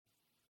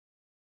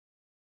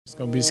It's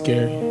going to be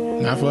scary.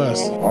 Not for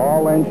us.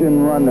 All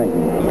engine running.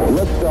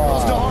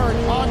 Liftoff. To Hart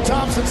on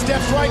Thompson,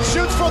 steps right,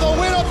 shoots for the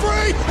win, a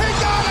three. He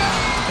got it.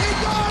 He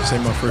got it. This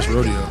ain't my first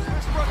rodeo.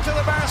 Westbrook to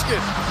the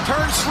basket.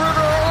 Turns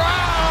Schroeder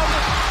around.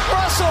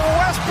 Russell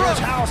Westbrook.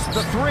 House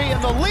the three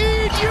and the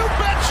lead. You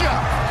betcha.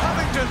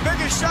 Covington,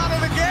 biggest shot of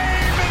the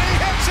game, and he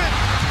hits it.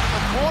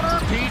 The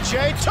corner,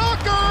 PJ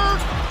Tucker.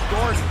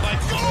 Gordon,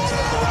 Rich,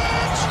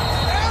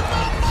 and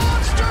the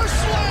monster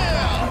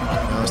slam.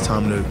 Now it's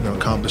time to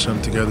accomplish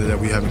something together that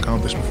we haven't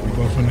accomplished before. We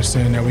both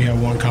understand that we have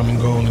one common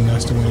goal, and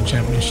that's to win a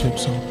championship.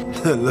 So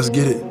let's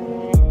get it.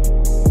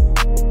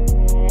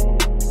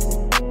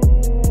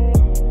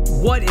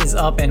 What is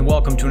up, and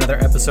welcome to another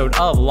episode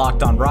of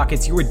Locked On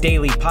Rockets, your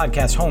daily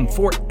podcast home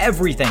for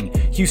everything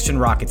Houston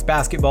Rockets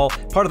basketball,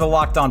 part of the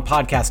Locked On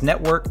Podcast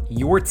Network,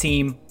 your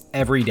team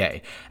every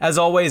day. As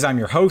always, I'm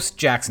your host,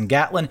 Jackson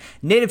Gatlin,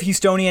 native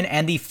Houstonian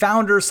and the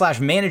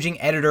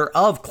founder/managing editor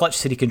of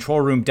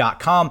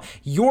ClutchCityControlRoom.com,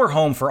 your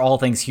home for all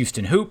things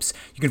Houston hoops.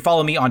 You can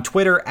follow me on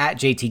Twitter at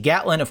JT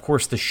Gatlin, of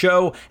course the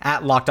show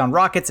at Locked On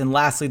Rockets, and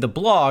lastly the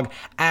blog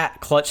at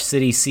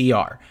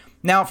ClutchCityCR.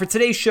 Now for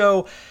today's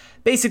show,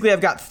 basically,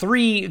 I've got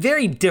three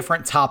very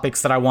different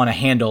topics that I want to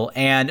handle,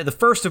 and the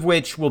first of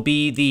which will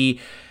be the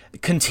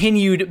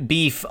continued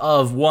beef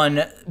of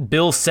one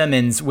Bill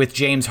Simmons with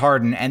James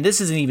Harden. And this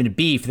isn't even a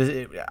beef.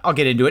 I'll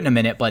get into it in a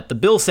minute, but the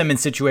Bill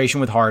Simmons situation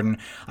with Harden.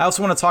 I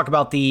also want to talk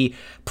about the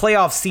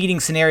playoff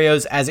seeding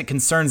scenarios as it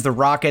concerns the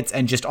Rockets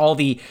and just all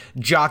the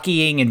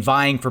jockeying and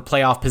vying for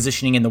playoff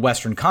positioning in the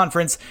Western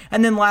Conference.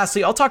 And then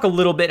lastly, I'll talk a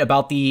little bit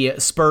about the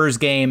Spurs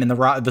game and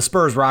the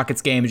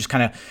Spurs-Rockets game, just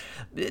kind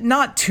of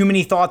not too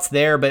many thoughts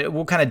there, but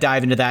we'll kind of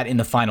dive into that in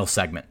the final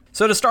segment.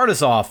 So to start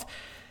us off,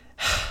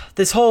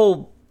 this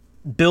whole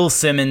Bill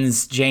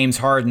Simmons, James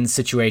Harden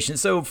situation.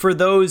 So for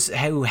those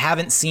who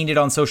haven't seen it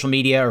on social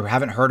media or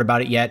haven't heard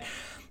about it yet,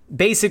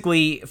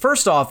 basically,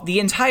 first off, the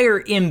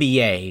entire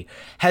NBA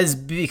has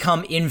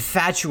become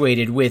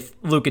infatuated with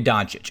Luka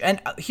Doncic.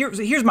 And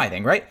here's my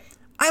thing, right?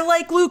 I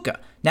like Luka.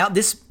 Now,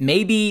 this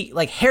may be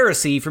like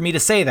heresy for me to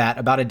say that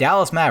about a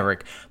Dallas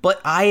Maverick,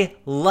 but I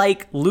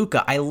like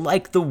Luka. I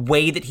like the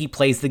way that he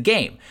plays the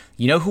game.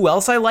 You know who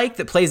else I like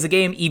that plays the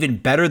game even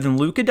better than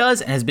Luka does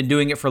and has been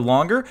doing it for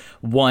longer?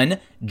 One,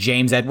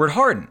 James Edward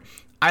Harden.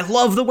 I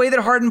love the way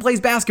that Harden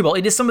plays basketball.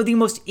 It is some of the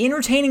most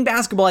entertaining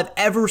basketball I've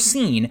ever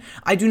seen.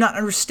 I do not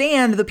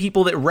understand the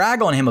people that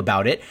rag on him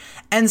about it.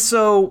 And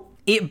so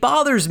it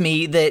bothers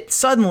me that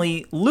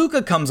suddenly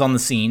Luka comes on the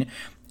scene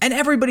and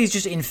everybody's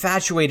just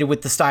infatuated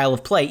with the style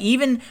of play,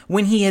 even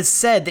when he has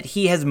said that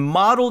he has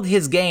modeled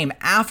his game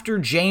after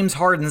James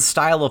Harden's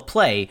style of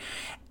play.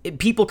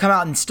 People come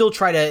out and still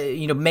try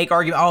to, make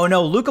argument. Oh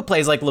no, Luka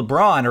plays like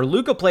LeBron or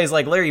Luka plays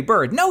like Larry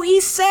Bird. No, he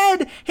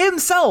said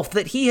himself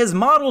that he has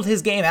modeled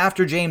his game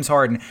after James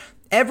Harden.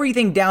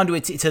 Everything down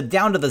to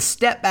down to the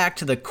step back,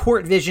 to the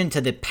court vision, to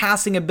the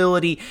passing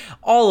ability,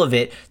 all of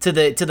it, to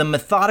the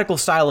methodical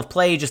style of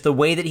play, just the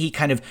way that he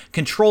kind of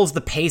controls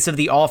the pace of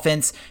the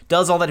offense,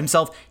 does all that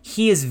himself.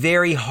 He is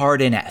very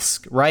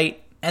Harden-esque,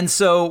 right? And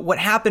so what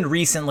happened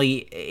recently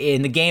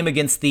in the game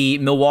against the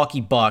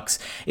Milwaukee Bucks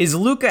is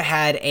Luka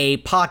had a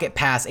pocket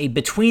pass, a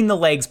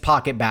between-the-legs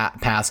pocket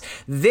pass,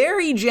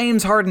 very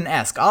James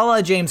Harden-esque, a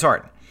la James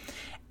Harden.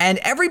 And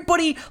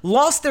everybody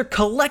lost their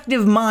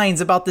collective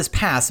minds about this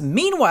pass.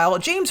 Meanwhile,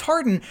 James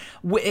Harden,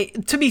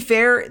 to be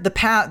fair,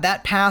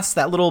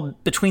 that little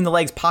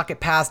between-the-legs pocket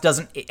pass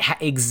doesn't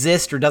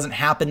exist or doesn't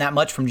happen that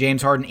much from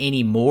James Harden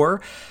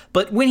anymore.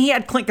 But when he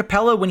had Clint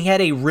Capella, when he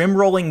had a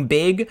rim-rolling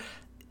big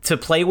to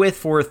play with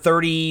for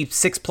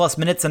 36-plus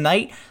minutes a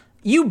night,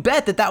 you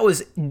bet that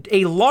was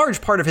a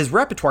large part of his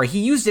repertoire. He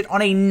used it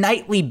on a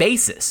nightly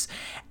basis.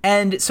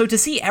 And so to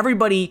see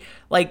everybody,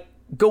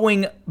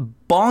 going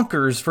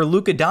bonkers for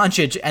Luka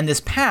Doncic and this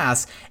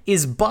pass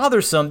is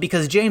bothersome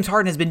because James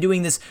Harden has been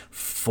doing this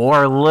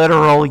for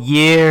literal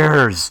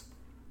years.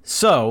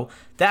 So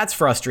that's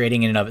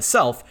frustrating in and of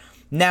itself.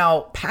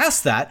 Now,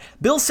 past that,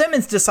 Bill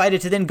Simmons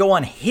decided to then go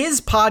on his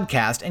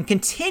podcast and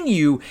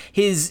continue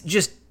his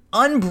just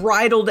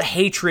unbridled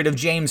hatred of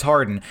James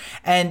Harden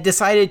and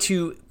decided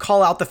to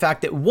call out the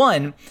fact that,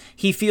 one,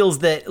 he feels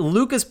that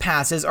Luka's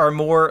passes are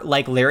more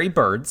like Larry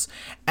Bird's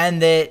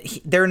and that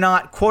they're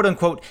not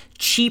quote-unquote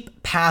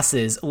cheap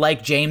passes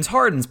like James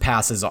Harden's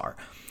passes are.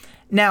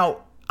 Now,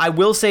 I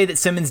will say that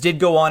Simmons did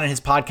go on in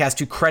his podcast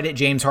to credit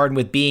James Harden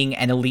with being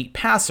an elite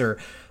passer,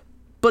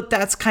 but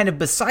that's kind of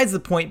besides the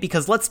point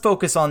because let's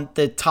focus on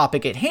the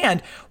topic at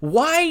hand.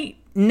 Why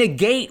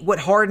negate what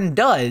Harden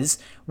does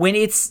when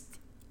it's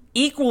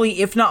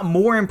equally, if not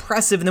more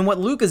impressive than what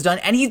Luka's done,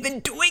 and he's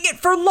been doing it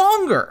for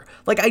longer?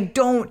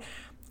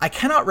 I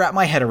cannot wrap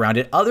my head around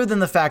it other than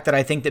the fact that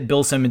I think that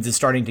Bill Simmons is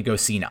starting to go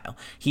senile.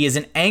 He is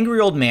an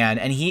angry old man,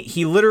 and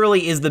he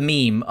literally is the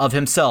meme of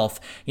himself,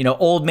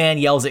 old man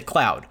yells at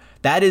cloud.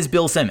 That is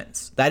Bill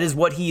Simmons. That is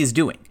what he is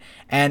doing.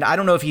 And I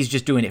don't know if he's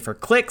just doing it for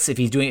clicks, if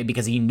he's doing it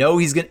because he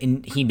knows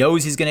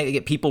he's gonna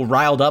get people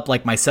riled up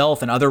like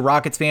myself and other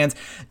Rockets fans.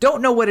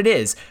 Don't know what it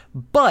is,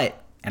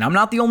 but and I'm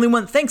not the only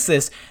one that thinks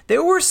this,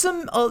 there were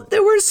some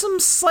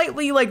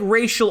slightly like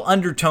racial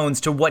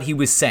undertones to what he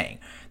was saying.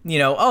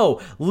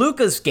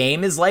 Luka's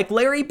game is like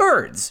Larry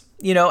Bird's,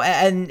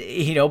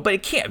 but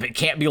it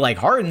can't be like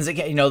Harden's. It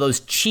can't,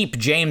 those cheap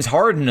James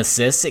Harden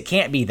assists. It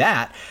can't be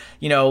that.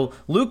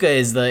 Luka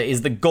is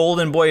the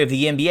golden boy of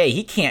the NBA.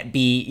 He can't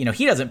be,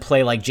 he doesn't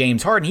play like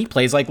James Harden. He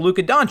plays like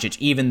Luka Doncic,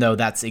 even though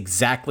that's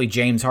exactly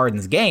James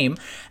Harden's game.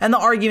 And the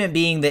argument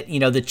being that,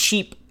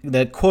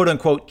 the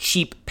quote-unquote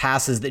cheap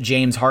passes that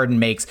James Harden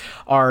makes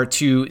are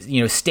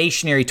to,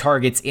 stationary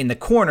targets in the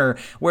corner,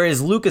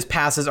 whereas Luka's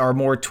passes are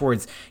more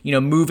towards,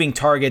 moving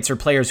targets or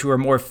players who are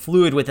more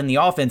fluid within the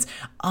offense.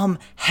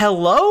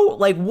 Hello?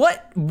 Like,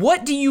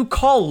 what do you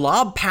call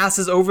lob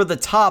passes over the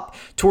top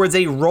towards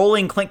a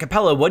rolling Clint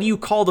Capella? What do you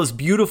call those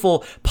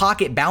beautiful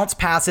pocket bounce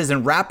passes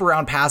and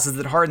wraparound passes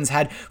that Harden's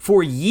had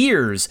for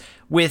years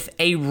with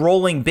a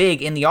rolling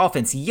big in the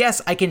offense?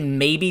 Yes, I can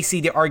maybe see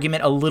the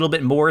argument a little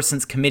bit more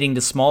since committing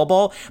to small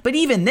ball, but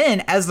even then,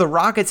 as the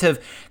Rockets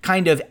have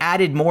kind of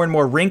added more and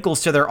more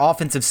wrinkles to their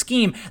offensive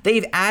scheme,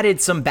 they've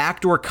added some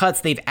backdoor cuts,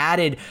 they've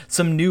added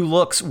some new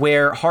looks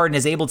where Harden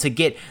is able to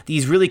get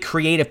these really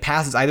creative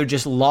passes, either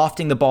just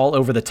lofting the ball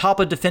over the top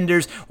of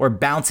defenders or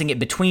bouncing it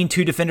between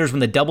two defenders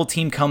when the double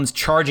team comes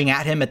charging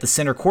at him at the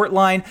center court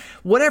line.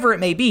 Whatever it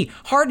may be,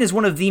 Harden is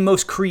one of the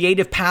most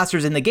creative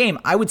passers in the game.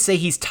 I would say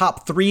he's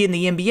top 3 in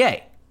the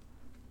NBA.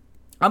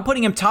 I'm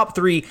putting him top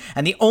 3,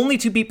 and the only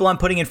two people I'm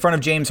putting in front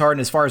of James Harden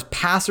as far as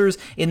passers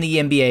in the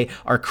NBA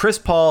are Chris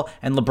Paul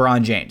and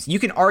LeBron James. You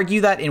can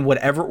argue that in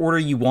whatever order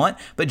you want,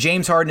 but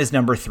James Harden is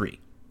number 3.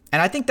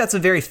 And I think that's a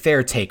very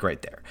fair take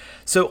right there.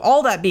 So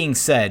all that being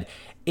said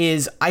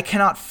is I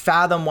cannot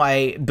fathom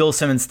why Bill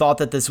Simmons thought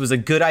that this was a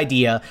good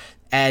idea,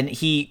 and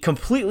he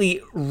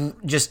completely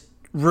just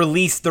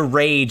released the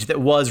rage that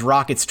was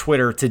Rockets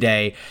Twitter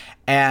today.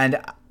 And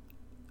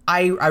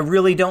I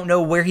really don't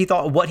know what he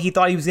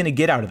thought he was going to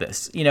get out of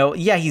this.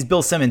 He's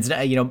Bill Simmons.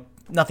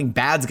 Nothing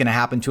bad's going to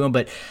happen to him,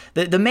 but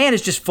the man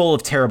is just full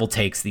of terrible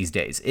takes these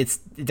days.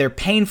 They're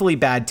painfully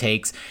bad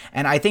takes,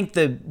 and I think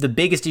the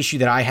biggest issue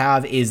that I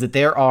have is that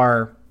there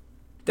are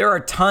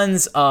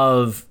tons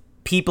of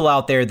people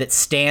out there that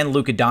stan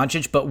Luka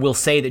Doncic but will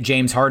say that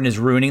James Harden is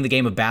ruining the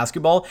game of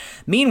basketball.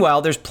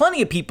 Meanwhile, there's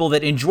plenty of people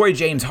that enjoy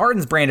James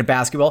Harden's brand of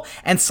basketball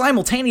and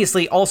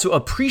simultaneously also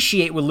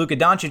appreciate what Luka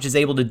Doncic is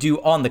able to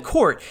do on the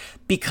court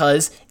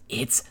because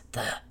it's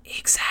the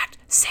exact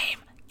same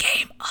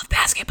game of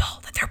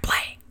basketball that they're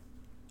playing.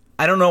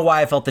 I don't know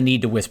why I felt the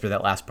need to whisper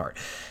that last part.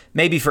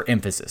 Maybe for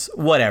emphasis,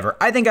 whatever.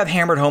 I think I've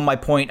hammered home my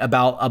point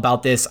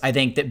about this. I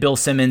think that Bill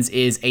Simmons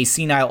is a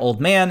senile old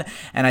man,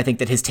 and I think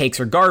that his takes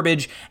are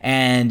garbage.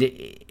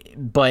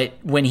 But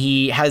when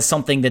he has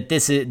something that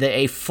this is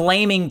a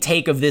flaming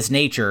take of this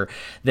nature,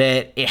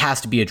 that it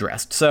has to be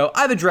addressed. So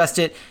I've addressed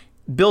it.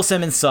 Bill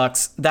Simmons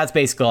sucks. That's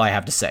basically all I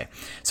have to say.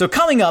 So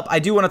coming up, I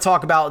do want to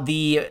talk about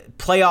the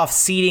playoff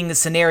seeding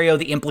scenario,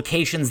 the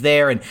implications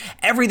there, and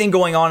everything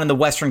going on in the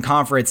Western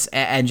Conference,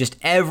 and just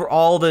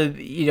all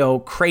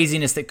the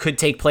craziness that could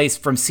take place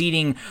from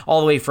seeding all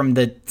the way from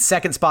the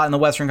 2nd spot in the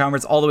Western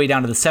Conference all the way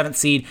down to the 7th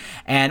seed.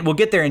 And we'll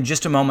get there in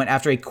just a moment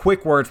after a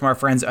quick word from our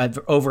friends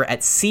over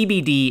at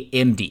CBD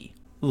MD.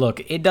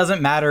 Look, it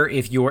doesn't matter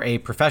if you're a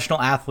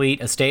professional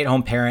athlete, a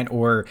stay-at-home parent,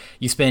 or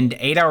you spend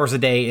 8 hours a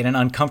day in an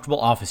uncomfortable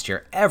office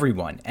chair.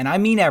 Everyone, and I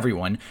mean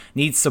everyone,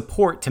 needs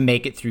support to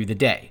make it through the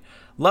day.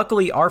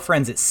 Luckily, our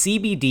friends at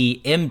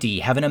CBD MD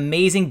have an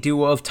amazing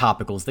duo of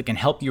topicals that can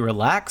help you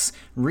relax,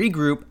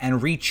 regroup,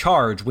 and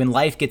recharge when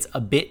life gets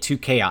a bit too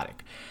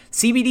chaotic.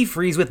 CBD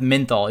Freeze with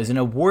Menthol is an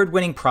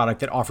award-winning product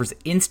that offers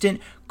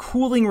instant,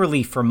 cooling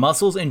relief for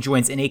muscles and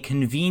joints in a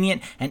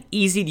convenient and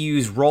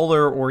easy-to-use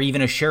roller or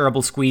even a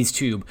shareable squeeze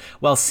tube,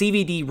 while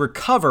CBD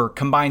Recover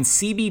combines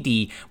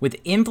CBD with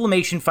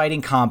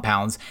inflammation-fighting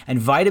compounds and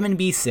vitamin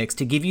B6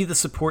 to give you the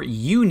support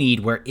you need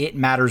where it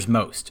matters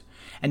most.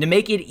 And to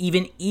make it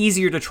even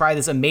easier to try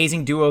this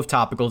amazing duo of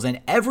topicals and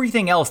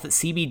everything else that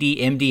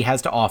CBD MD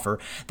has to offer,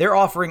 they're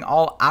offering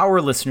all our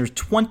listeners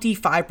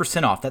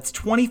 25% off. That's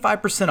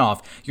 25%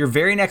 off your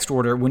very next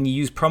order when you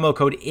use promo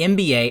code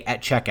MBA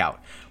at checkout.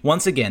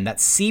 Once again,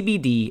 that's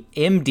CBDMD.com,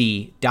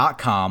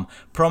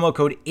 promo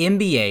code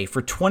MBA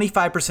for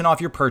 25% off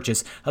your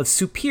purchase of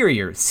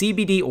superior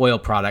CBD oil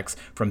products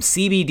from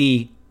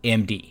CBD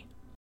MD.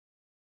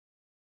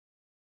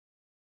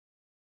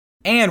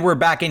 And we're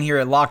back in here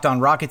at Locked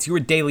On Rockets, your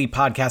daily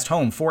podcast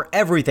home for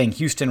everything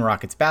Houston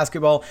Rockets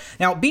basketball.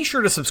 Now, be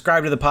sure to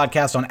subscribe to the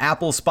podcast on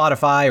Apple,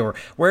 Spotify, or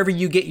wherever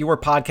you get your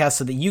podcast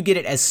so that you get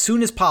it as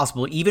soon as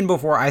possible, even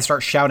before I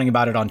start shouting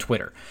about it on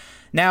Twitter.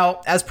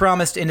 Now, as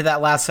promised into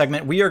that last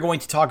segment, we are going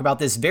to talk about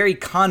this very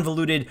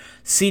convoluted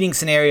seeding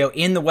scenario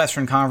in the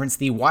Western Conference,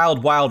 the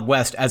wild, wild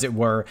west, as it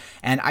were.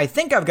 And I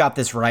think I've got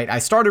this right. I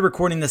started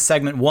recording this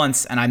segment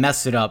once and I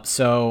messed it up,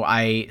 so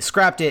I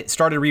scrapped it,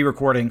 started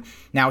re-recording.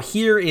 Now,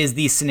 here is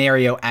the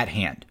scenario at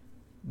hand.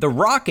 The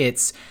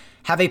Rockets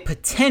have a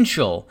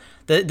potential.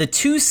 The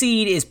 2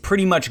 seed is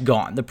pretty much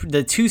gone.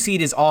 The 2 seed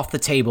is off the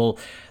table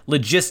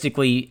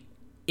logistically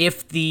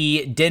if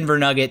the Denver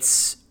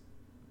Nuggets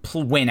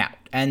win out.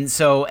 And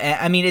so,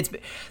 I mean, it's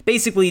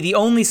basically the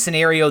only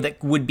scenario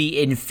that would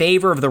be in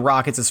favor of the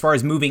Rockets as far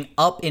as moving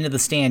up into the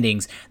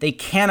standings. They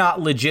cannot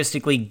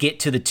logistically get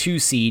to the 2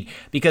 seed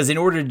because in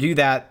order to do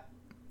that,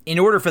 in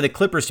order for the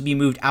Clippers to be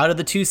moved out of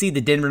the 2 seed,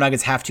 the Denver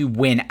Nuggets have to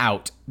win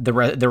out the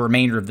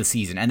remainder of the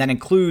season. And that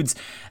includes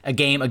a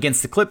game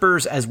against the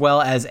Clippers as well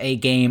as a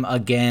game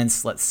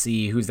against, let's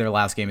see, who's their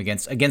last game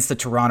against the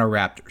Toronto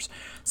Raptors.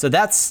 So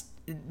that's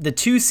the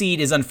 2 seed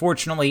is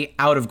unfortunately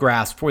out of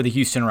grasp for the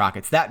Houston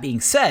Rockets. That being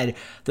said,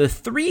 the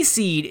 3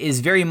 seed is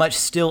very much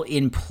still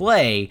in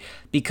play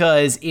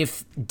because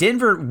if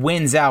Denver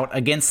wins out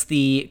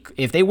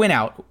if they win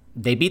out,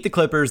 they beat the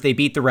Clippers, they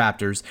beat the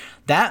Raptors,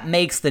 that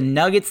makes the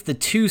Nuggets the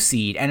 2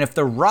 seed. And if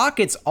the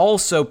Rockets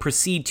also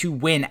proceed to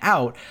win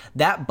out,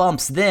 that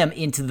bumps them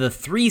into the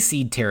 3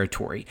 seed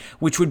territory,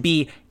 which would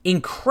be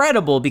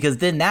incredible because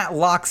then that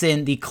locks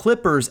in the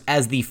Clippers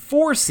as the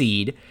 4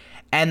 seed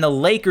and the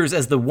Lakers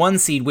as the 1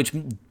 seed, which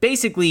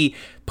basically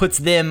puts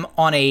them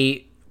on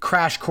a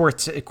crash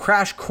course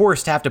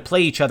to have to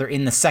play each other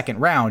in the second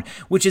round,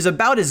 which is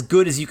about as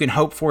good as you can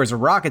hope for as a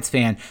Rockets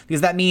fan,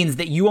 because that means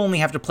that you only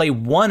have to play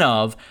one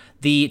of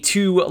the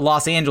 2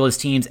 Los Angeles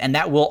teams, and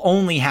that will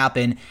only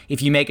happen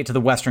if you make it to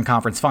the Western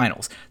Conference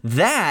Finals.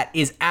 That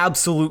is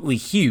absolutely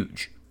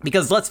huge.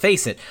 Because let's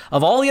face it,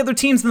 of all the other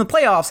teams in the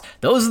playoffs,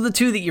 those are the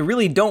 2 that you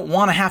really don't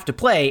want to have to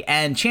play,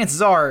 and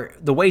chances are,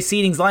 the way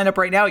seedings line up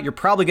right now, you're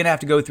probably going to have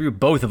to go through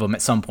both of them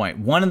at some point.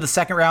 One in the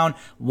second round,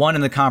 one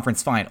in the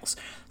conference finals.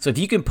 So if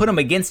you can put them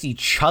against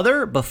each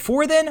other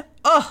before then,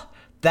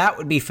 that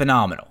would be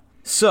phenomenal.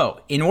 So,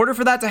 in order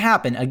for that to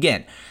happen,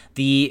 again,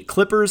 the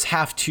Clippers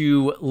have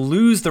to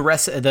lose the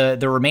rest of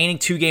the remaining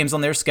 2 games on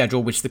their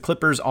schedule, which the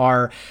Clippers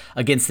are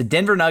against the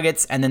Denver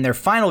Nuggets and then their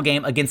final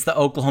game against the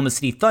Oklahoma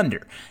City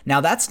Thunder. Now,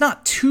 that's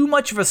not too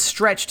much of a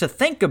stretch to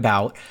think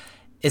about,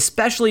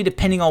 especially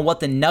depending on what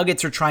the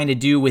Nuggets are trying to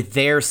do with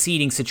their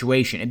seeding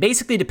situation. It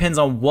basically depends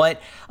on what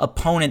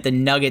opponent the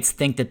Nuggets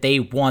think that they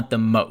want the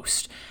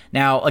most.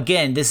 Now,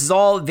 again, this is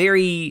all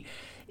very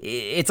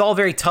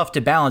tough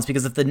to balance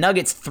because if the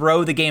Nuggets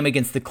throw the game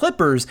against the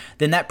Clippers,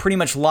 then that pretty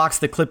much locks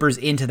the Clippers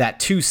into that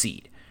 2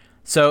 seed.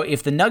 So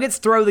if the Nuggets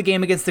throw the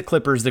game against the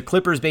Clippers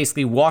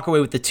basically walk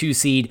away with the 2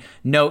 seed,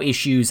 no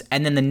issues,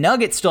 and then the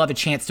Nuggets still have a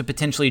chance to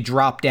potentially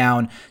drop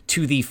down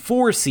to the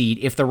 4 seed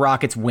if the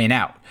Rockets win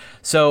out.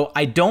 So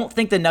I don't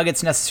think the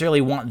Nuggets necessarily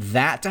want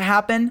that to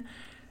happen.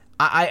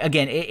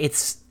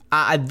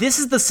 This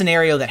is the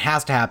scenario that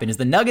has to happen, is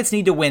the Nuggets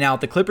need to win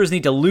out, the Clippers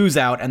need to lose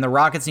out, and the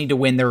Rockets need to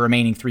win their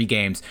remaining 3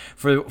 games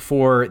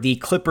for the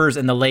Clippers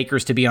and the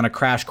Lakers to be on a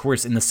crash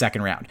course in the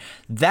second round.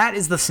 That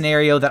is the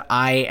scenario that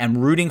I am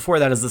rooting for.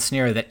 That is the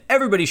scenario that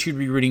everybody should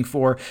be rooting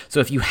for. So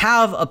if you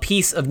have a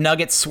piece of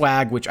Nuggets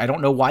swag, which I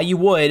don't know why you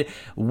would,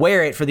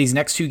 wear it for these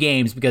next 2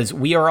 games because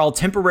we are all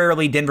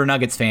temporarily Denver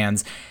Nuggets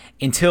fans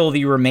until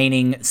the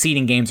remaining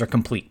seeding games are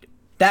complete.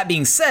 That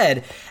being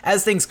said,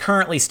 as things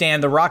currently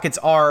stand, the Rockets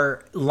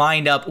are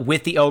lined up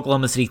with the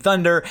Oklahoma City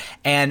Thunder,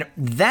 and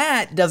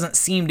that doesn't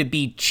seem to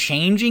be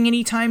changing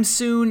anytime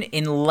soon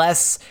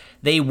unless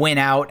they win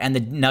out and the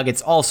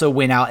Nuggets also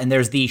win out, and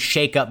there's the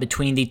shakeup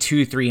between the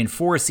 2, 3, and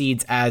 4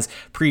 seeds as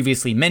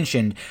previously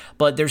mentioned.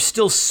 But there's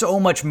still so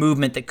much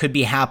movement that could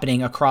be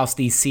happening across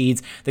these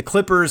seeds. The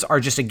Clippers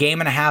are just a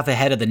game and a half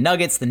ahead of the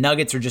Nuggets. The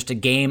Nuggets are just a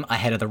game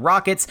ahead of the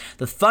Rockets.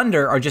 The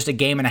Thunder are just a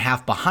game and a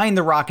half behind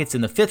the Rockets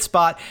in the 5th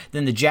spot.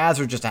 Then the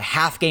Jazz are just a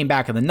half game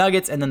back of the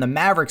Nuggets, and then the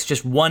Mavericks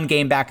just 1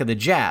 game back of the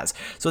Jazz.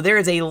 So there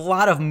is a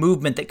lot of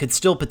movement that could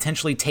still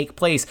potentially take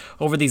place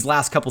over these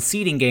last couple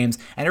seeding games,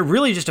 and it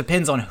really just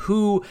depends on who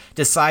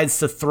decides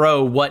to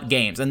throw what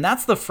games. And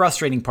that's the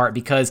frustrating part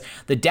because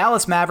the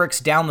Dallas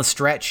Mavericks down the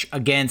stretch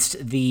against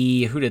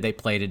who did they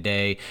play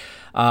today?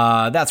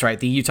 That's right,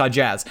 the Utah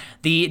Jazz.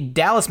 The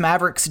Dallas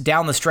Mavericks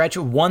down the stretch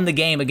won the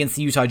game against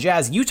the Utah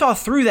Jazz. Utah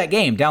threw that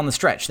game down the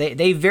stretch.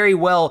 They very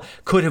well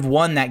could have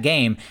won that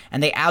game,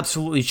 and they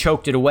absolutely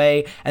choked it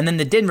away. And then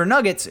the Denver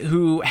Nuggets,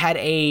 who had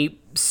a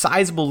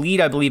sizable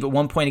lead, I believe, at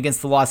one point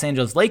against the Los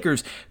Angeles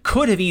Lakers,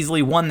 could have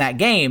easily won that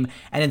game,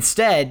 and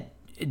instead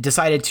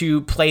decided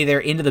to play their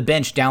into the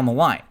bench down the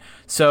line.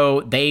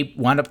 So they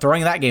wound up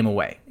throwing that game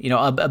away.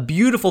 A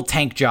beautiful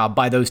tank job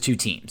by those 2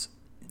 teams.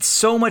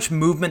 So much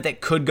movement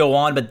that could go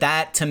on, but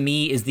that to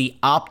me is the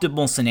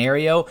optimal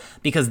scenario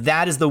because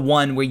that is the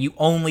one where you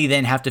only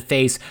then have to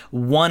face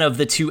one of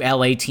the 2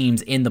 LA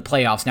teams in the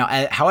playoffs. Now,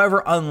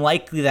 however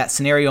unlikely that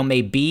scenario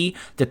may be,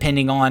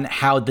 depending on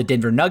how the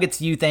Denver Nuggets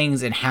view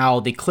things and how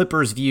the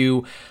Clippers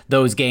view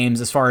those games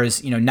as far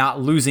as,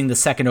 not losing the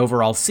 2nd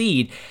overall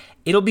seed,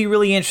 it'll be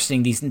really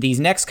interesting. These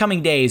next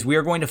coming days, we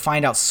are going to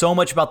find out so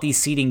much about these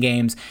seeding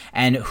games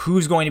and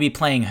who's going to be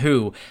playing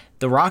who.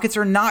 The Rockets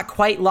are not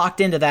quite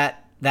locked into that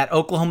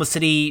Oklahoma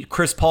City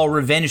Chris Paul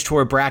revenge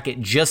tour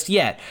bracket just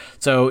yet.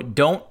 So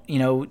don't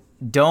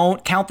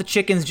count the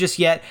chickens just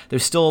yet.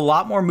 There's still a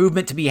lot more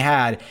movement to be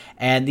had,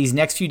 and these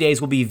next few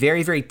days will be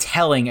very, very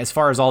telling as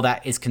far as all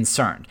that is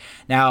concerned.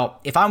 Now,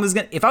 if I was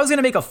going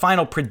to make a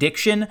final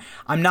prediction,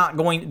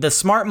 the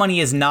smart money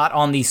is not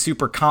on the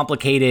super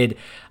complicated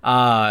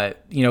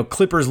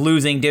Clippers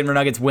losing, Denver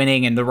Nuggets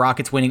winning, and the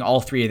Rockets winning all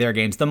 3 of their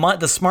games.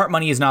 The smart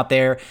money is not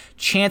there.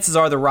 Chances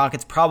are the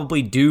Rockets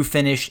probably do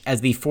finish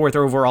as the 4th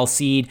overall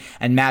seed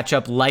and match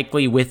up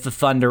likely with the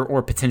Thunder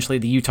or potentially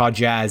the Utah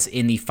Jazz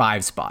in the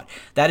 5 spot.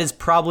 That is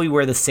probably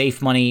where the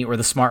safe money or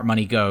the smart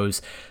money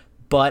goes.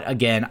 But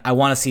again, I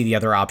want to see the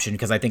other option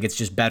because I think it's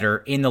just better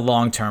in the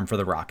long term for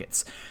the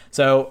Rockets.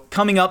 So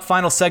coming up,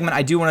 final segment,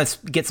 I do want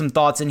to get some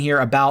thoughts in here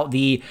about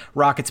the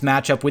Rockets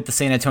matchup with the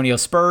San Antonio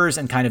Spurs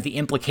and kind of the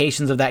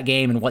implications of that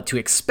game and what to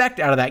expect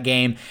out of that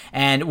game.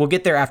 And we'll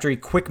get there after a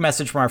quick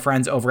message from our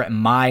friends over at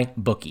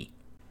MyBookie.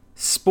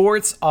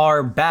 Sports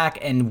are back,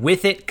 and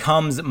with it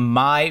comes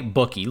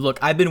MyBookie. Look,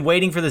 I've been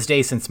waiting for this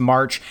day since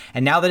March,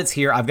 and now that it's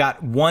here, I've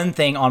got one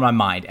thing on my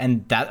mind,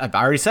 and that I've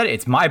already said it.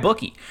 It's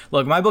MyBookie.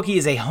 Look, MyBookie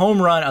is a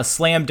home run, a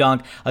slam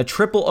dunk, a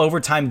triple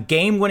overtime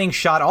game-winning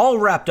shot, all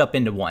wrapped up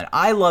into one.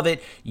 I love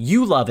it,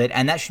 you love it,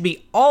 and that should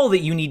be all that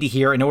you need to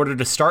hear in order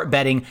to start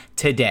betting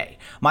today.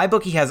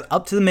 MyBookie has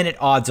up-to-the-minute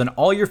odds on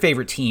all your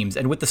favorite teams,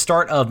 and with the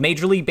start of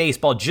Major League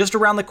Baseball just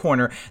around the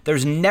corner,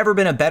 there's never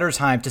been a better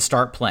time to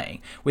start playing.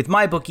 With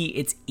MyBookie,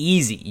 it's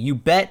easy. You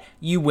bet,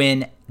 you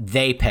win,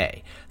 they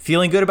pay.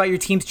 Feeling good about your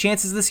team's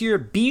chances this year?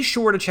 Be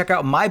sure to check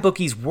out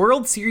MyBookie's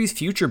World Series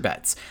future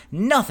bets.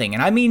 Nothing,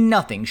 and I mean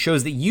nothing,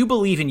 shows that you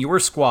believe in your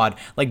squad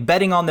like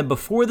betting on them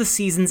before the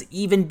season's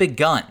even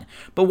begun.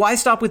 But why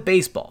stop with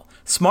baseball?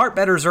 Smart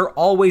bettors are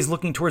always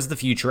looking towards the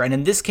future, and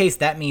in this case,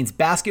 that means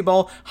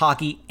basketball,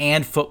 hockey,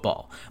 and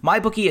football.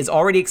 MyBookie is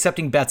already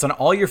accepting bets on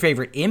all your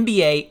favorite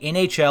NBA,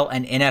 NHL,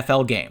 and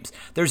NFL games.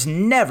 There's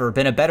never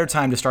been a better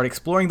time to start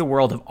exploring the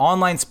world of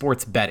online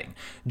sports betting.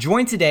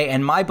 Join today,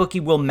 and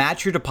MyBookie will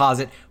match your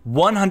deposit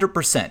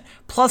 100%.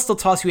 Plus, they'll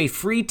toss you a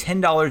free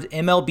 $10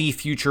 MLB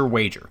future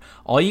wager.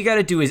 All you got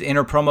to do is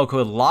enter promo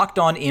code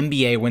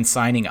LOCKEDONNBA when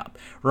signing up.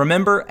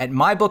 Remember, at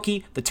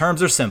MyBookie, the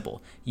terms are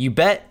simple. You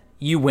bet,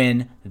 you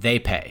win, they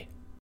pay.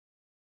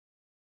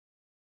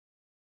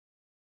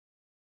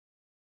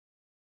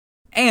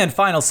 And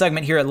final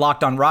segment here at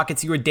Locked On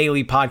Rockets, your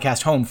daily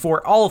podcast home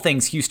for all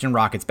things Houston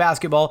Rockets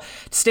basketball. To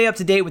stay up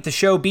to date with the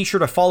show, be sure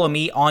to follow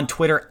me on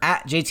Twitter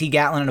at JT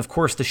Gatlin. And of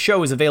course, the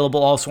show is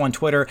available also on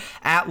Twitter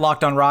at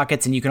Locked On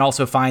Rockets. And you can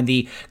also find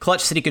the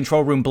Clutch City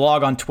Control Room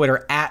blog on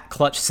Twitter at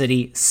Clutch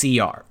City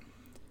CR.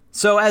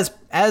 So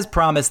as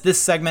promised,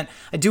 this segment,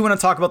 I do want to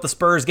talk about the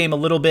Spurs game a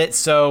little bit.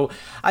 So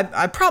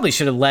I probably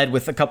should have led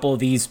with a couple of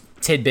these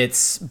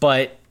tidbits,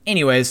 but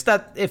anyways,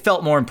 that it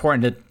felt more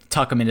important to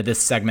tuck them into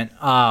this segment.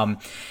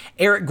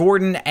 Eric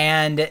Gordon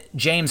and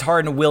James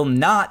Harden will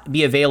not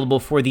be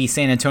available for the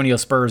San Antonio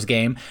Spurs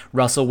game.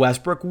 Russell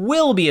Westbrook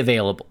will be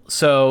available.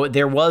 So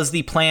there was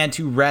the plan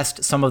to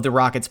rest some of the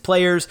Rockets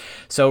players.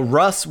 So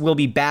Russ will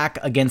be back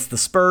against the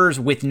Spurs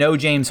with no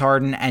James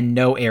Harden and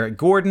no Eric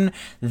Gordon.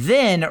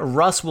 Then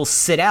Russ will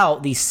sit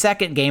out the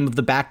second game of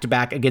the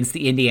back-to-back against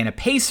the Indiana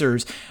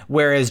Pacers,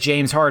 whereas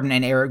James Harden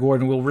and Eric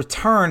Gordon will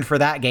return for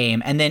that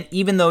game. And then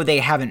even though they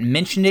haven't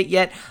mentioned it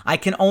yet, I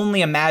can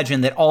only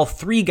imagine that all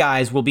 3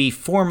 guys will be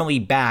formally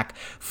back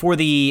for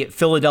the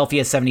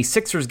Philadelphia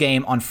 76ers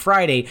game on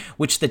Friday,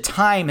 which the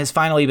time has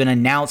finally been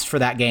announced for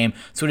that game.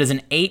 So it is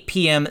an 8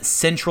 p.m.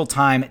 Central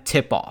Time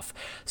tip-off.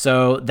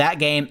 So that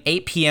game,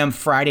 8 p.m.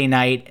 Friday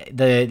night,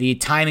 the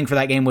timing for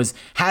that game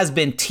has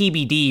been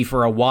TBD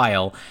for a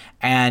while,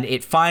 and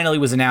it finally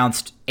was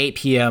announced 8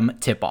 p.m.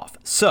 tip-off.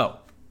 So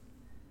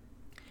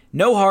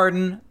no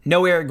Harden,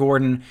 no Eric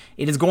Gordon.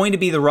 It is going to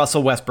be the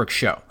Russell Westbrook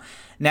show.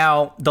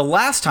 Now,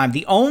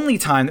 the only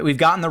time that we've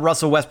gotten the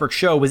Russell Westbrook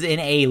show was in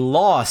a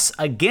loss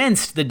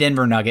against the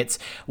Denver Nuggets,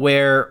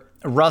 where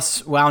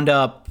Russ wound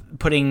up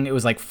putting, it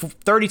was like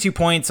 32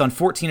 points on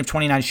 14 of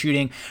 29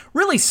 shooting.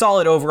 Really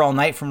solid overall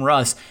night from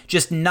Russ,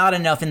 just not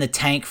enough in the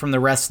tank from the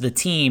rest of the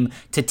team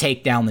to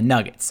take down the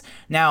Nuggets.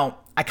 Now,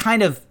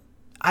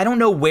 I don't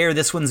know where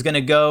this one's going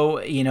to go,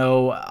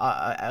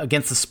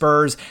 against the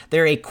Spurs.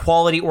 They're a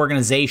quality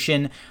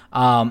organization.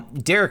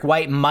 Derek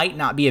White might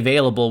not be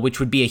available, which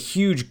would be a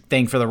huge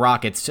thing for the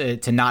Rockets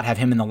to not have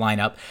him in the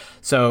lineup.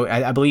 So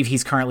I believe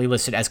he's currently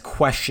listed as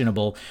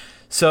questionable.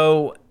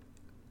 So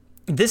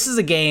this is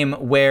a game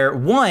where,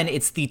 one,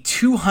 it's the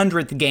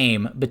 200th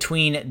game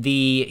between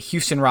the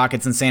Houston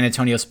Rockets and San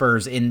Antonio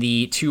Spurs in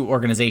the two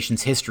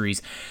organizations'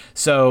 histories.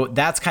 So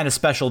that's kind of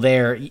special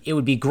there. It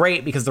would be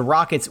great because the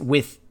Rockets,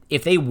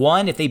 if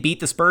they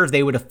beat the Spurs,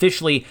 they would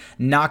officially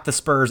knock the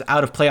Spurs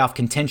out of playoff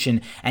contention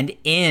and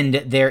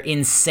end their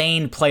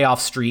insane playoff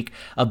streak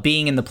of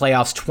being in the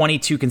playoffs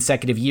 22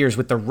 consecutive years,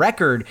 with the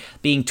record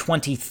being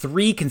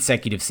 23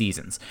 consecutive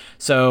seasons.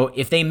 So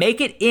if they make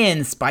it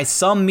in by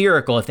some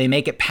miracle, if they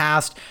make it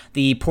past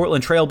the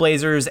Portland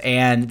Trailblazers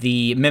and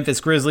the Memphis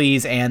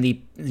Grizzlies and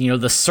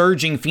the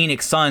surging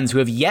Phoenix Suns, who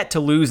have yet to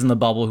lose in the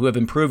bubble, who have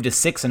improved to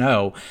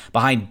 6-0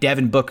 behind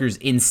Devin Booker's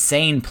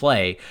insane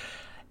play,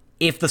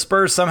 if the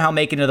Spurs somehow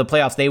make it into the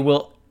playoffs, they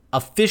will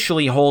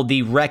officially hold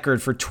the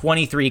record for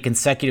 23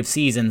 consecutive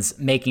seasons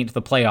making it to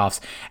the playoffs.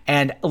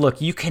 And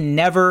look, you can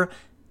never,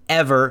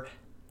 ever,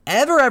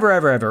 ever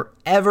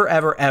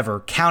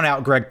count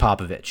out Greg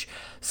Popovich.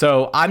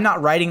 So I'm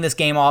not writing this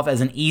game off as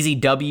an easy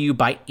W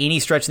by any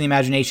stretch of the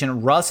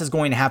imagination. Russ is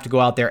going to have to go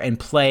out there and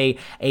play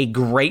a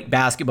great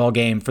basketball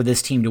game for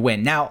this team to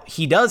win. Now,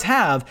 he does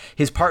have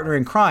his partner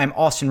in crime,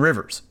 Austin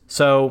Rivers.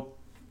 So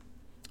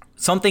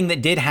something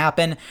that did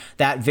happen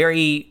that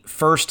very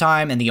first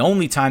time and the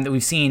only time that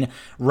we've seen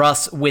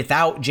Russ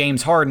without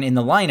James Harden in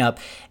the lineup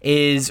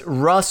is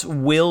Russ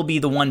will be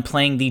the one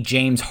playing the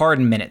James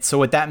Harden minutes. So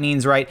what that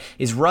means, right,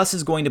 is Russ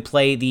is going to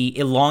play the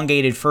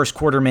elongated first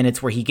quarter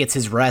minutes where he gets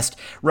his rest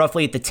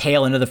roughly at the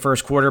tail end of the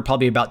first quarter,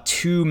 probably about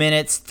 2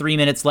 minutes, 3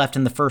 minutes left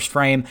in the first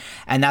frame.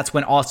 And that's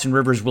when Austin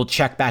Rivers will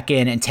check back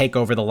in and take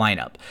over the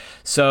lineup.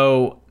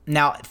 So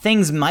now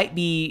things might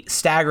be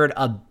staggered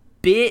a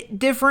bit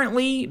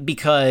differently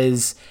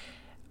because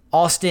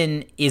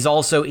Austin is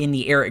also in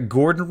the Eric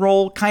Gordon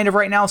role kind of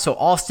right now. So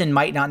Austin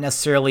might not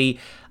necessarily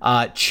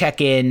check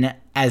in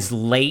as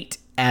late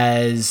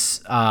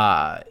as,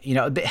 I'm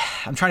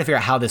trying to figure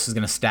out how this is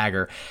going to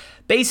stagger.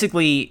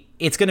 Basically,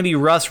 it's going to be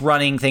Russ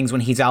running things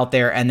when he's out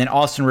there, and then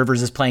Austin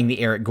Rivers is playing the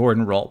Eric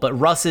Gordon role. But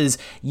Russ's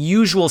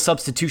usual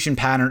substitution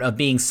pattern of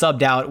being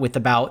subbed out with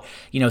about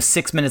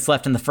 6 minutes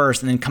left in the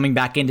first and then coming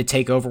back in to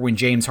take over when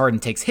James Harden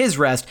takes his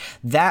rest,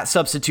 that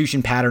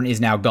substitution pattern is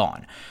now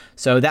gone.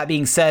 So that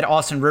being said,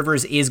 Austin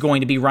Rivers is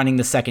going to be running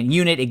the second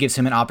unit. It gives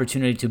him an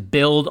opportunity to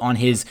build on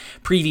his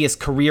previous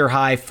career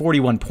high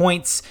 41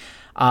 points.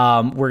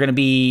 We're going to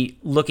be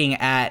looking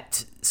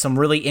at some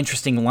really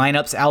interesting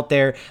lineups out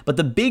there. But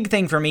the big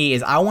thing for me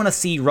is I want to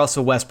see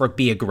Russell Westbrook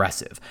be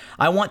aggressive.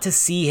 I want to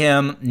see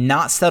him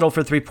not settle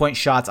for 3-point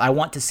shots. I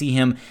want to see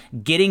him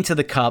getting to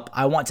the cup.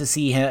 I want to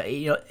see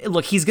him,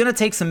 look, he's going to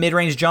take some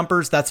mid-range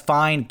jumpers. That's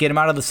fine. Get him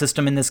out of the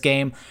system in this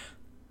game.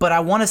 But I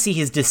want to see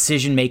his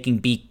decision-making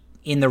be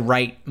in the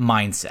right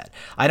mindset.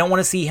 I don't want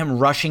to see him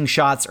rushing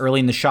shots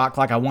early in the shot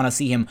clock. I want to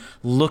see him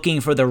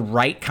looking for the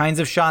right kinds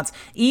of shots.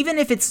 Even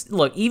if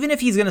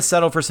he's going to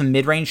settle for some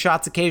mid-range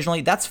shots occasionally,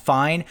 that's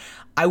fine.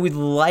 I would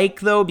like,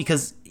 though,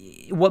 because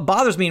what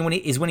bothers me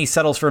is when he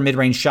settles for a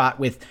mid-range shot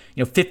with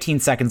 15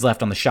 seconds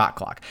left on the shot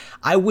clock.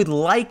 I would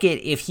like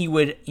it if he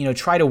would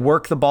try to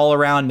work the ball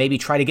around, maybe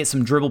try to get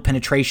some dribble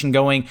penetration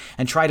going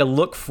and try to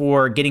look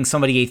for getting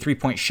somebody a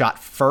 3-point shot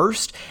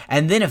first.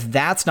 And then if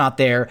that's not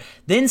there,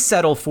 then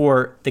settle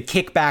for the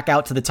kick back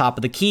out to the top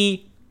of the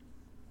key.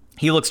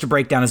 He looks to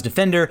break down his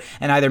defender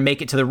and either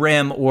make it to the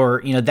rim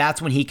or,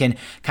 that's when he can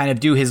kind of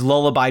do his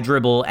lullaby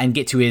dribble and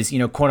get to his,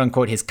 quote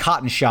unquote, his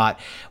cotton shot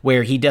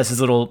where he does his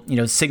little,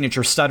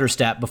 signature stutter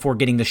step before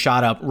getting the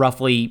shot up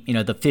roughly,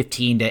 the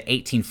 15 to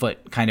 18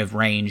 foot kind of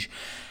range.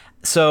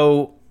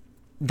 So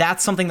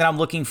that's something that I'm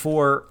looking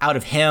for out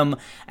of him.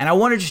 And I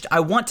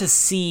want to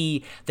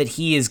see that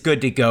he is good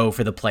to go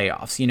for the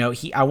playoffs.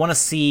 I want to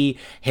see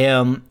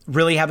him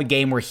really have a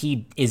game where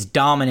he is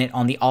dominant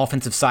on the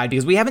offensive side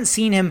because we haven't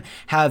seen him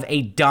have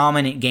a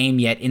dominant game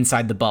yet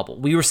inside the bubble.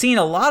 We were seeing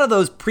a lot of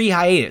those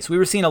pre-hiatus. We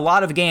were seeing a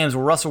lot of games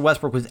where Russell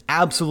Westbrook was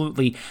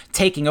absolutely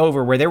taking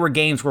over, where there were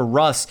games where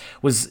Russ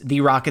was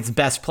the Rockets'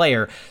 best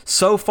player.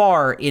 So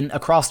far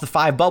across the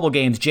 5 bubble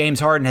games, James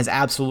Harden has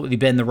absolutely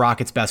been the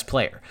Rockets' best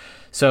player.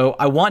 So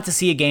I want to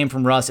see a game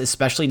from Russ,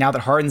 especially now that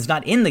Harden's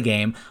not in the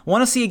game. I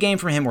want to see a game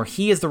from him where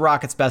he is the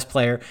Rockets' best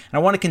player, and I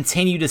want to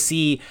continue to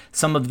see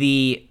some of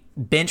the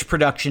bench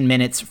production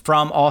minutes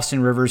from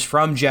Austin Rivers,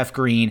 from Jeff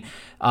Green.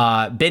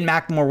 Ben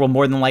McLemore will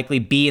more than likely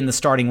be in the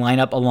starting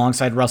lineup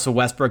alongside Russell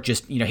Westbrook.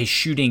 Just, his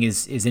shooting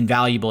is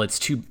invaluable. It's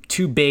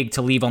too big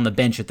to leave on the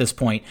bench at this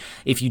point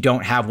if you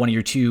don't have one of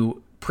your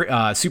 2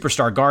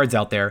 superstar guards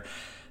out there.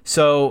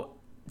 So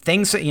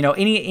things,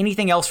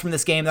 anything else from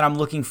this game that I'm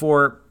looking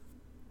for,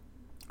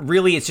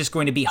 really, it's just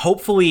going to be,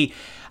 hopefully,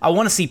 I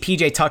want to see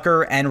PJ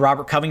Tucker and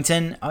Robert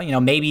Covington.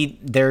 Maybe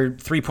their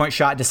 3-point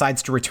shot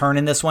decides to return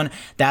in this one.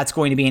 That's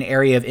going to be an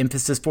area of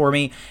emphasis for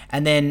me.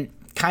 And then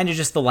kind of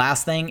just the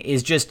last thing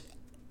is just,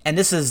 and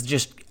this is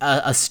just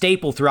a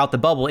staple throughout the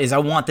bubble, is I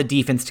want the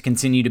defense to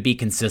continue to be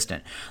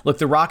consistent. Look,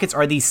 the Rockets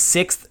are the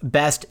 6th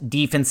best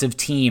defensive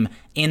team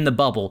in the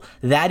bubble.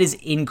 That is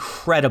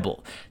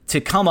incredible. To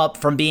come up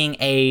from being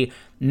a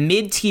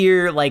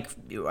mid-tier,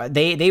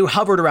 they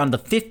hovered around the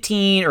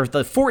 15 or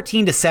the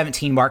 14 to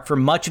 17 mark for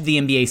much of the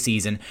NBA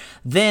season.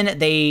 Then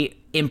they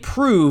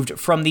improved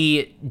from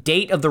the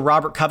date of the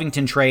Robert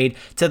Covington trade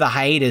to the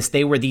hiatus.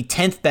 They were the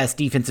 10th best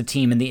defensive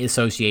team in the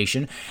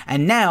association,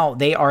 and now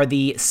they are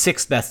the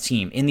 6th best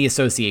team in the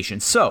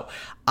association. So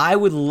I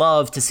would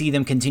love to see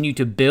them continue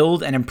to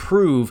build and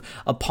improve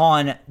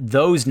upon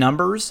those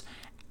numbers.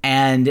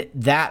 And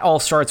that all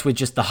starts with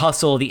just the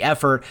hustle, the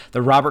effort,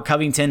 the Robert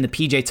Covington, the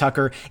PJ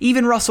Tucker,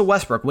 even Russell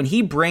Westbrook. When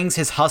he brings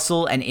his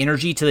hustle and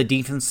energy to the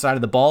defensive side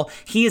of the ball,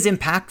 he is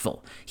impactful.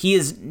 He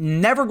is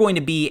never going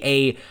to be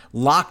a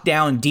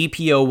lockdown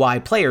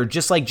DPOY player,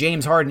 just like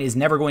James Harden is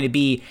never going to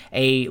be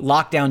a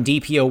lockdown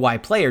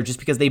DPOY player, just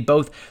because they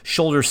both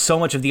shoulder so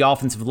much of the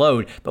offensive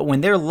load. But when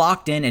they're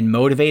locked in and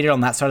motivated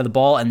on that side of the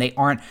ball and they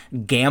aren't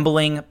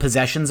gambling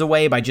possessions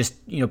away by just,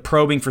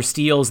 probing for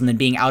steals and then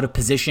being out of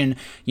position,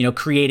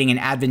 creating creating an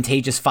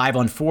advantageous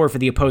 5-on-4 for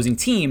the opposing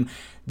team,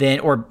 then,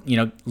 or,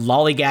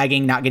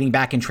 lollygagging, not getting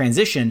back in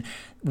transition.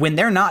 When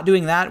they're not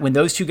doing that, when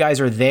those two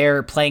guys are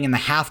there playing in the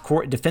half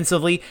court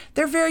defensively,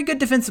 they're very good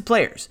defensive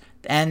players.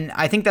 And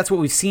I think that's what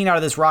we've seen out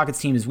of this Rockets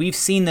team is we've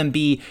seen them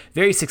be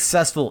very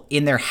successful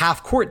in their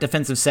half-court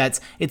defensive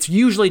sets. It's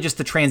usually just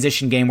the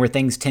transition game where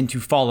things tend to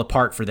fall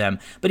apart for them.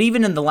 But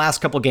even in the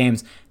last couple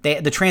games,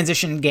 the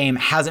transition game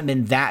hasn't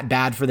been that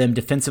bad for them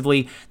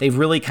defensively. They've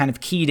really kind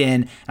of keyed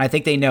in, and I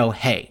think they know,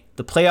 hey,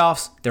 the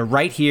playoffs, they're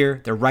right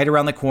here. They're right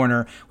around the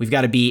corner. We've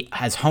got to be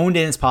as honed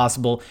in as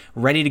possible,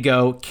 ready to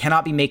go.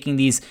 Cannot be making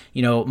these,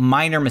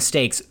 minor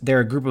mistakes. They're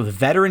a group of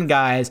veteran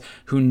guys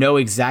who know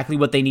exactly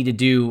what they need to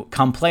do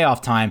come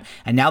playoff time.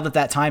 And now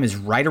that time is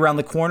right around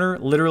the corner,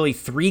 literally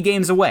 3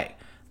 games away,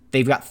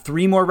 they've got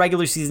 3 more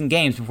regular season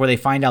games before they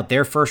find out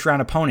their first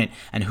round opponent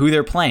and who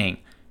they're playing.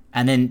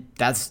 And then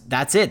that's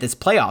it. It's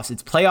playoffs.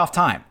 It's playoff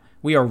time.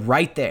 We are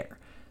right there.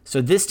 So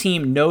this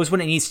team knows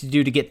what it needs to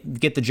do to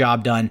get the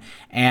job done.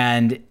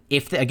 And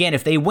if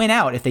they win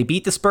out, if they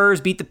beat the Spurs,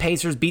 beat the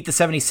Pacers, beat the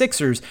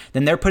 76ers,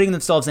 then they're putting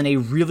themselves in a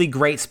really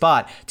great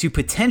spot to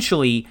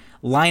potentially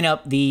line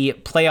up the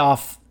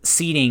playoff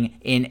seeding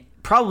in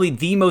probably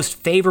the most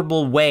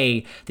favorable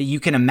way that you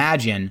can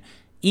imagine,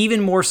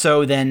 even more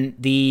so than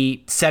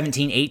the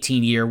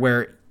 17-18 year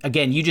where,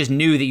 again, you just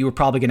knew that you were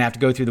probably going to have to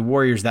go through the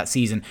Warriors that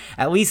season.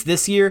 At least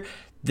this year,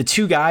 the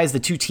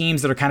two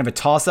teams that are kind of a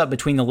toss-up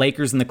between the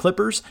Lakers and the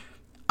Clippers,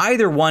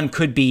 either one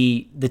could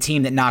be the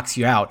team that knocks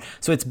you out.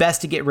 So it's best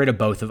to get rid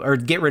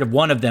of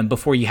one of them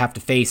before you have to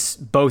face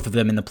both of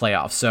them in the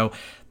playoffs. So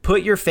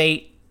put your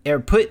fate, or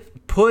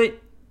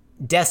put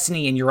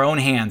destiny in your own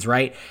hands,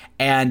 right?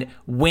 And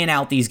win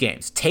out these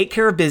games. Take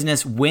care of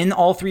business, win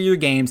all 3 of your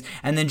games,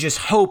 and then just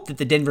hope that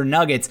the Denver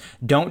Nuggets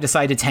don't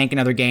decide to tank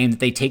another game,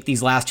 that they take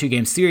these last 2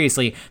 games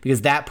seriously,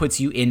 because that puts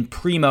you in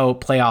primo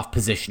playoff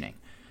positioning.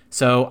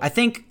 So I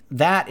think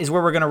that is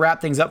where we're going to wrap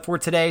things up for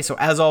today. So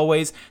as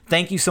always,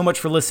 thank you so much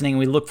for listening.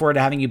 We look forward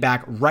to having you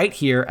back right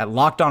here at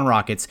Locked On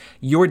Rockets,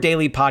 your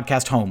daily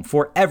podcast home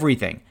for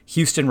everything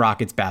Houston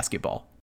Rockets basketball.